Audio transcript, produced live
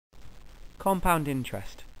Compound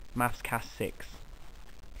interest, Mathscasts 6.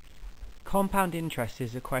 Compound interest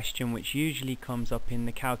is a question which usually comes up in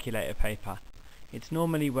the calculator paper. It's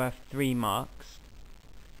normally worth 3 marks.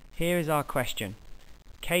 Here is our question.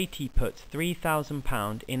 Katie puts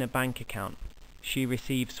 £3,000 in a bank account. She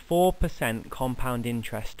receives 4% compound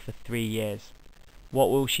interest for 3 years. What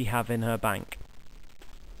will she have in her bank?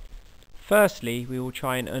 Firstly, we will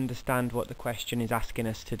try and understand what the question is asking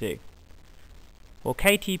us to do. Well,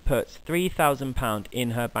 Katie puts £3,000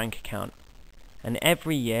 in her bank account, and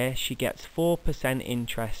every year she gets 4%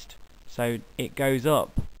 interest, so it goes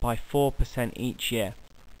up by 4% each year.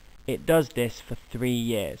 It does this for 3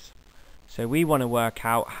 years, so we want to work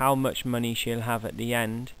out how much money she'll have at the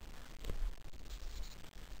end.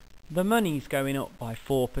 The money's going up by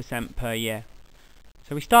 4% per year,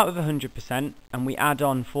 so we start with 100% and we add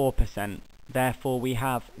on 4%, therefore we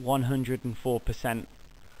have 104%.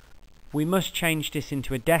 We must change this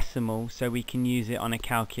into a decimal so we can use it on a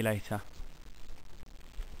calculator.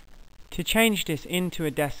 To change this into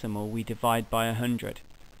a decimal, we divide by 100.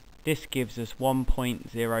 This gives us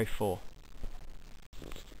 1.04.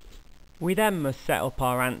 We then must set up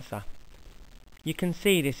our answer. You can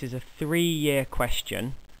see this is a 3-year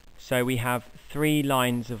question, so we have 3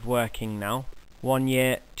 lines of working now: 1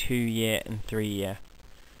 year, 2 year and 3 year.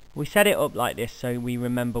 We set it up like this so we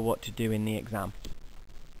remember what to do in the exam.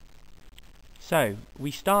 So,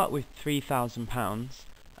 we start with £3,000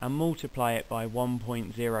 and multiply it by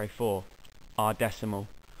 1.04, our decimal.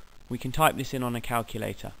 We can type this in on a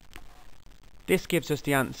calculator. This gives us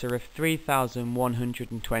the answer of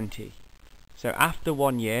 3,120. So after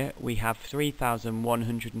 1 year, we have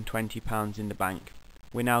 £3,120 in the bank.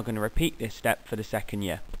 We're now going to repeat this step for the 2nd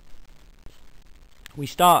year. We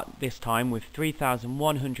start this time with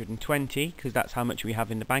 3,120, because that's how much we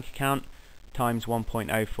have in the bank account, times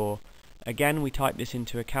 1.04. Again, we type this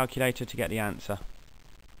into a calculator to get the answer.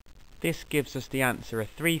 This gives us the answer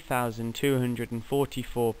of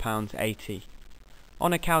 £3,244.80.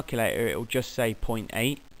 On a calculator it will just say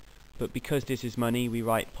 0.8, but because this is money we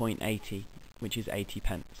write 0.80, which is 80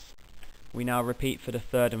 pence. We now repeat for the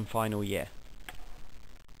 3rd and final year.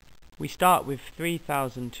 We start with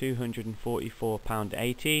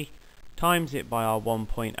 £3,244.80, times it by our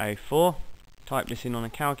 1.04, type this in on a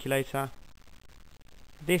calculator.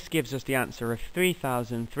 This gives us the answer of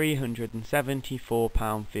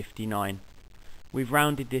 £3,374.59. We've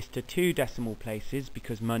rounded this to 2 decimal places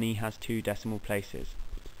because money has 2 decimal places.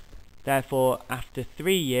 Therefore, after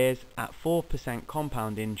 3 years at 4%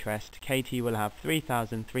 compound interest, Katie will have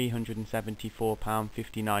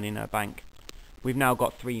 £3,374.59 in her bank. We've now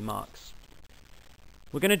got 3 marks.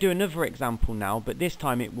 We're going to do another example now, but this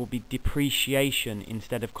time it will be depreciation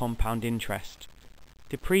instead of compound interest.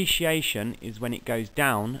 Depreciation is when it goes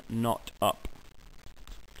down, not up.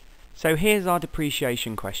 So here's our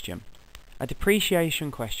depreciation question. A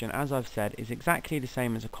depreciation question, as I've said, is exactly the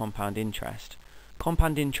same as a compound interest.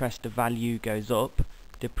 Compound interest, the value goes up.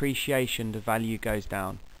 Depreciation, the value goes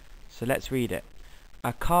down. So let's read it.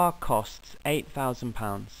 A car costs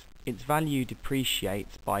 £8,000. Its value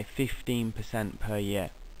depreciates by 15% per year.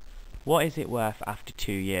 What is it worth after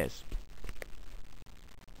 2 years?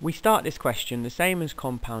 We start this question the same as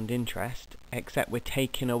compound interest, except we're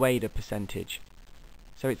taking away the percentage.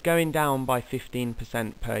 So it's going down by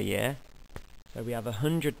 15% per year. So we have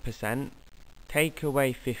 100%, take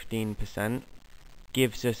away 15%,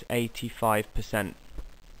 gives us 85%.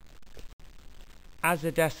 As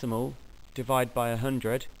a decimal, divide by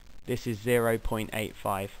 100, this is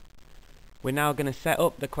 0.85. We're now going to set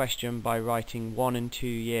up the question by writing 1 and 2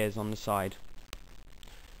 years on the side.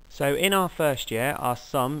 So in our 1st year, our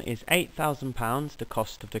sum is £8,000, the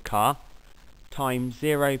cost of the car, times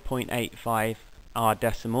 0.85, our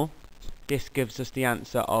decimal. This gives us the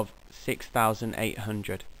answer of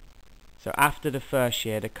 6,800. So after the 1st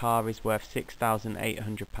year, the car is worth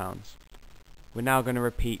 £6,800. We're now going to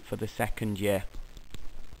repeat for the 2nd year.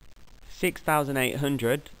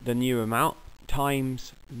 6,800, the new amount,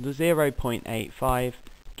 times the 0.85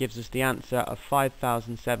 gives us the answer of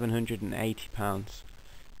 £5,780.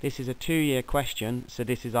 This is a 2-year question, so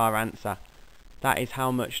this is our answer. That is how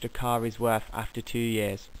much the car is worth after 2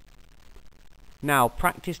 years. Now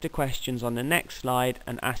practice the questions on the next slide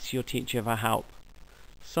and ask your teacher for help.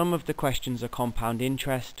 Some of the questions are compound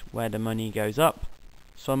interest, where the money goes up.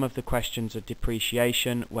 Some of the questions are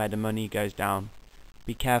depreciation, where the money goes down.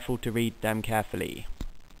 Be careful to read them carefully.